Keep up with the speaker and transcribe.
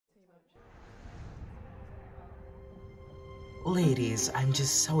Ladies, I'm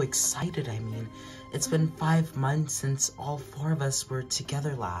just so excited. I mean, it's been 5 months since all 4 of us were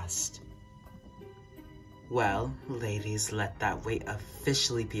together last. Well, ladies, let that wait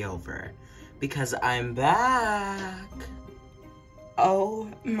officially be over, because I'm back. Oh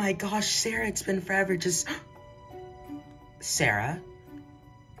my gosh, Sarah, it's been forever. Sarah?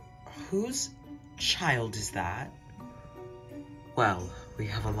 Whose child is that? Well, we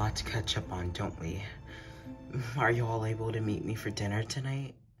have a lot to catch up on, don't we? Are you all able to meet me for dinner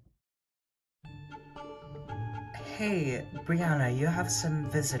tonight? Hey, Brianna, you have some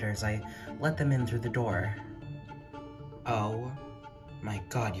visitors. I let them in through the door. Oh my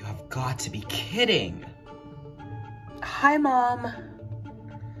god, you have got to be kidding! Hi, Mom!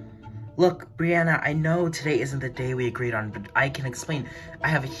 Look, Brianna, I know today isn't the day we agreed on, but I can explain. I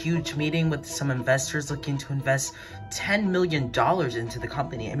have a huge meeting with some investors looking to invest $10 million into the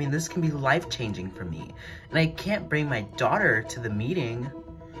company. I mean, this can be life-changing for me. And I can't bring my daughter to the meeting.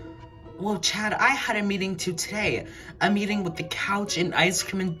 Well, Chad, I had a meeting too today. A meeting with the couch and ice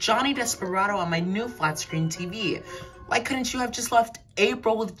cream and Johnny Desperado on my new flat-screen TV. Why couldn't you have just left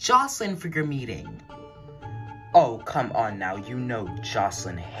April with Jocelyn for your meeting? Oh, come on now, you know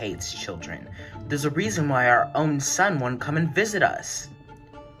Jocelyn hates children. There's a reason why our own son won't come and visit us.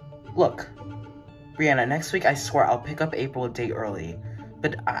 Look, Brianna, next week I swear I'll pick up April a day early,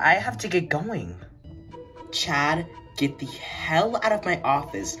 but I have to get going. Chad, get the hell out of my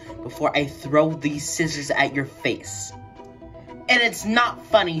office before I throw these scissors at your face. And it's not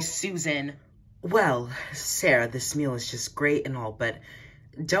funny, Susan. Well, Sarah, this meal is just great and all, but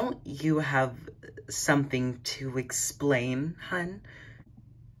don't you have something to explain, hun?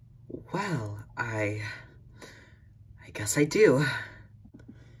 Well, I guess I do.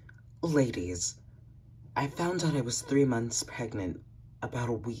 Ladies, I found out I was 3 months pregnant about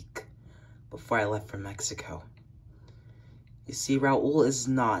a week before I left for Mexico. You see, Raul is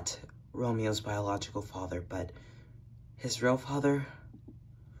not Romeo's biological father, but his real father,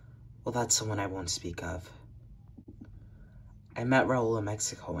 well, that's someone I won't speak of. I met Raul in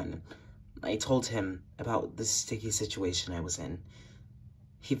Mexico and I told him about the sticky situation I was in.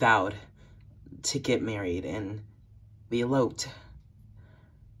 He vowed to get married and we eloped.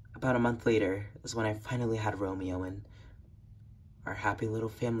 About a month later is when I finally had Romeo and our happy little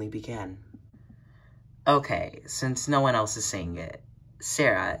family began. Okay, since no one else is saying it,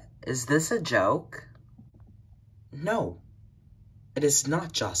 Sarah, is this a joke? No, it is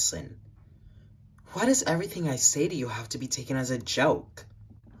not, Jocelyn. Why does everything I say to you have to be taken as a joke?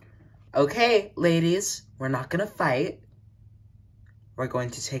 Okay, ladies, we're not gonna fight. We're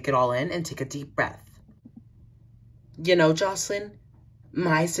going to take it all in and take a deep breath. You know, Jocelyn,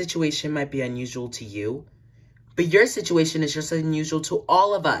 my situation might be unusual to you, but your situation is just unusual to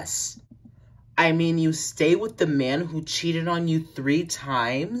all of us. I mean, you stay with the man who cheated on you 3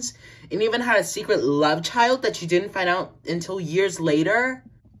 times and even had a secret love child that you didn't find out until years later?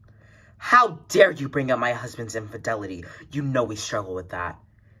 How dare you bring up my husband's infidelity? You know we struggle with that.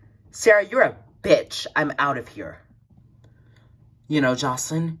 Sarah, you're a bitch. I'm out of here. You know,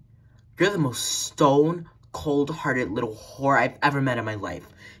 Jocelyn, you're the most stone, cold-hearted little whore I've ever met in my life.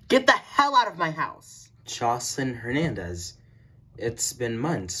 Get the hell out of my house. Jocelyn Hernandez, it's been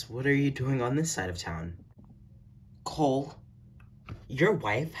months. What are you doing on this side of town? Cole, your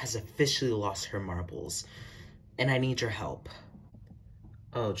wife has officially lost her marbles, and I need your help.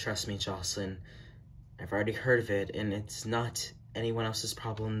 Oh, trust me, Jocelyn. I've already heard of it, and it's not anyone else's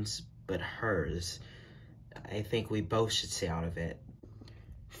problems but hers. I think we both should stay out of it.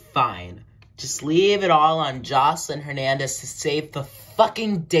 Fine. Just leave it all on Jocelyn Hernandez to save the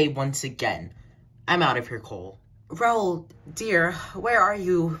fucking day once again. I'm out of here, Cole. Raul, dear, where are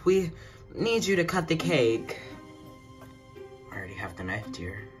you? We need you to cut the cake. I already have the knife,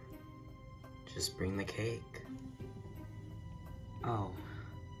 dear. Just bring the cake. Oh.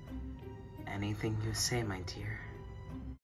 Anything you say, my dear.